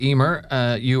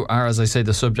Emer, you are, as I say,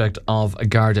 the subject of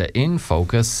Garda in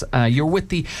Focus. You're with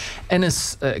the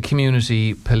Ennis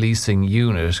Community Policing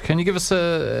Unit. Can you give us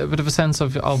a bit of a sense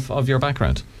of your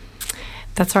background?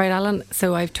 That's right, Alan.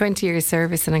 So I have 20 years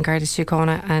service in Garda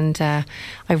Síochána, and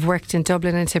I've worked in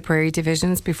Dublin and Tipperary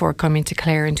divisions before coming to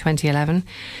Clare in 2011.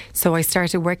 So I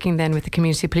started working then with the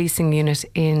Community Policing Unit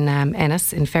in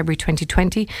Ennis in February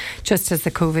 2020, just as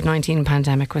the COVID-19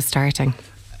 pandemic was starting.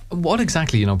 What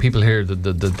exactly, people hear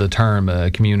the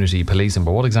term community policing,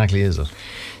 but what exactly is it?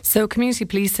 So community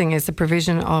policing is the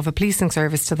provision of a policing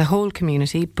service to the whole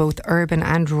community, both urban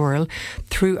and rural,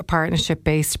 through a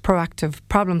partnership-based, proactive,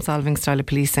 problem-solving style of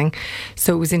policing.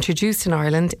 So it was introduced in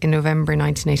Ireland in November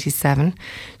 1987.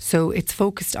 So it's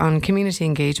focused on community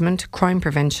engagement, crime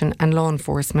prevention and law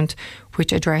enforcement,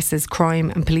 which addresses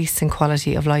crime and policing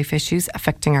quality of life issues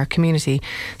affecting our community.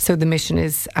 So the mission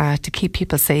is to keep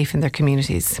people safe in their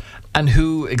communities. And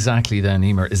who exactly then,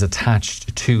 Emer, is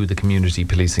attached to the Community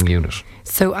Policing Unit?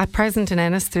 So at present in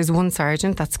Ennis, there's one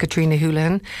sergeant, that's Katrina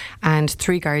Houlihan, and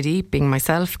 3 Gardaí, being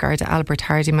myself, Garda Albert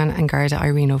Hardiman and Garda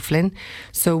Irene O'Flynn.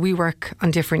 So we work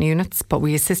on different units, but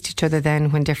we assist each other then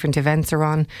when different events are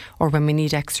on or when we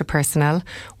need extra personnel.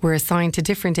 We're assigned to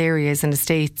different areas and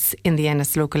estates in the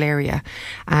Ennis local area.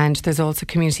 And there's also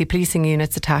community policing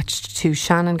units attached to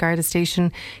Shannon Garda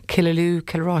Station, Killaloe,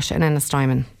 Kilrush and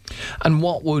Ennistimon. And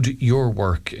what would your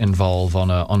work involve on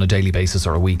a daily basis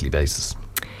or a weekly basis?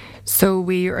 So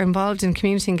we are involved in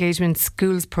community engagement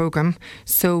schools programme.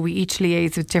 So we each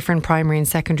liaise with different primary and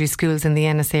secondary schools in the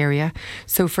Ennis area.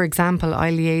 So for example,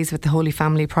 I liaise with the Holy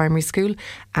Family Primary School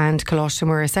and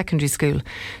Coloshamura Secondary School.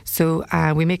 So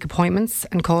we make appointments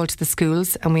and call to the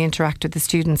schools and we interact with the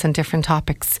students on different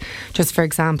topics. Just for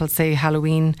example, say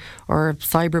Halloween or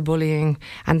cyberbullying,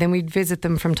 and then we'd visit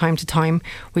them from time to time.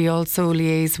 We also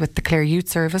liaise with the Clare Youth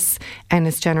Service,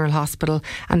 Ennis General Hospital,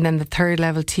 and then the third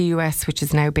level TUS, which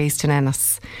is now based in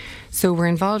Ennis. So we're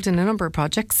involved in a number of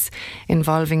projects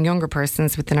involving younger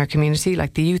persons within our community,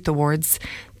 like the Youth Awards.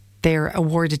 They're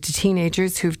awarded to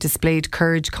teenagers who've displayed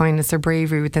courage, kindness or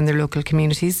bravery within their local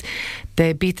communities.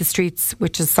 The Beat the Streets,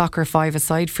 which is soccer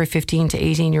 5-a-side for 15 to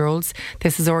 18-year-olds.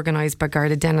 This is organised by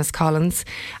Garda Dennis Collins.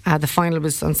 The final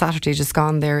was on Saturday just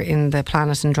gone there in the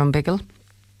Planet in Drumbigle.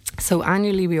 So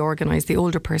annually we organise the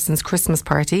Older Persons Christmas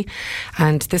Party,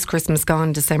 and this Christmas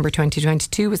gone, December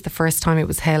 2022, was the first time it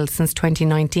was held since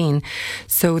 2019.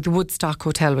 So the Woodstock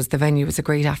Hotel was the venue. It was a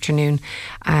great afternoon.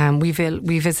 We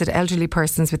visit elderly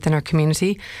persons within our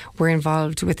community. We're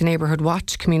involved with the Neighbourhood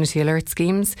Watch, community alert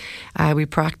schemes. We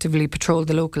proactively patrol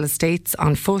the local estates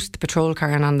on foot, the patrol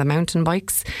car and on the mountain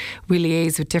bikes. We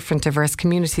liaise with different diverse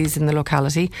communities in the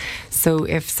locality. So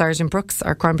if Sergeant Brooks,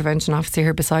 our crime prevention officer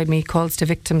here beside me, calls to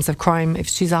victims of crime, if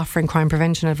she's offering crime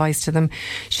prevention advice to them,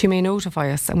 she may notify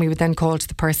us and we would then call to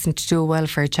the person to do a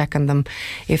welfare check on them.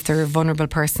 If there are vulnerable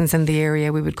persons in the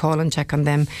area, we would call and check on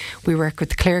them. We work with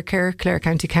the Clare Care, Clare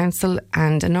County Council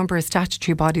and a number of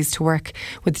statutory bodies to work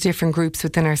with different groups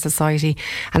within our society.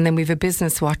 And then we have a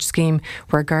business watch scheme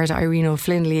where Garda Irene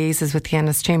O'Flynn liaises with the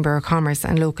Ennis Chamber of Commerce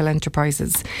and local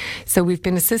enterprises. So we've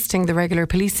been assisting the regular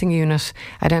policing unit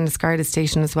at Ennis Garda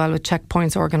Station as well with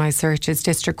checkpoints, organised searches,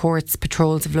 district courts,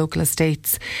 patrols of local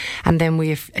estates, and then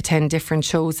we attend different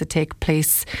shows that take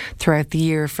place throughout the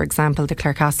year. For example, the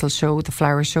Clarecastle Show, the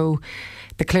Flower Show,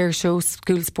 the Clare Show,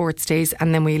 school sports days,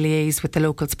 and then we liaise with the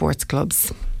local sports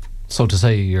clubs. So to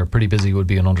say you're pretty busy would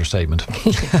be an understatement.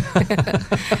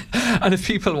 And if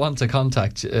people want to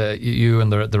contact you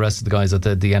and the rest of the guys at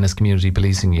the Ennis Community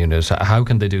Policing Unit, how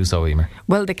can they do so, Emer?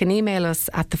 Well, they can email us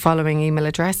at the following email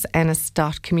address,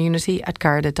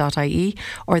 ennis.community@garda.ie,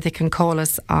 or they can call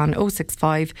us on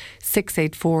 065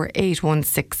 684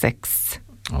 8166.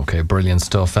 Okay, brilliant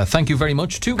stuff. Thank you very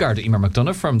much to Garda Emer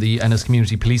McDonagh from the Ennis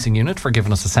Community Policing Unit for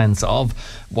giving us a sense of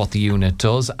what the unit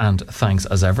does, and thanks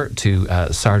as ever to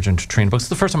Sergeant Trina Brooks. It's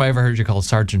the first time I ever heard you called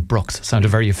Sergeant Brooks. Sounded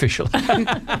very official. Thank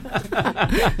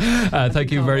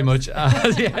you very much.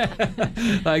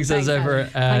 Thanks as ever.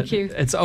 Thank you. It's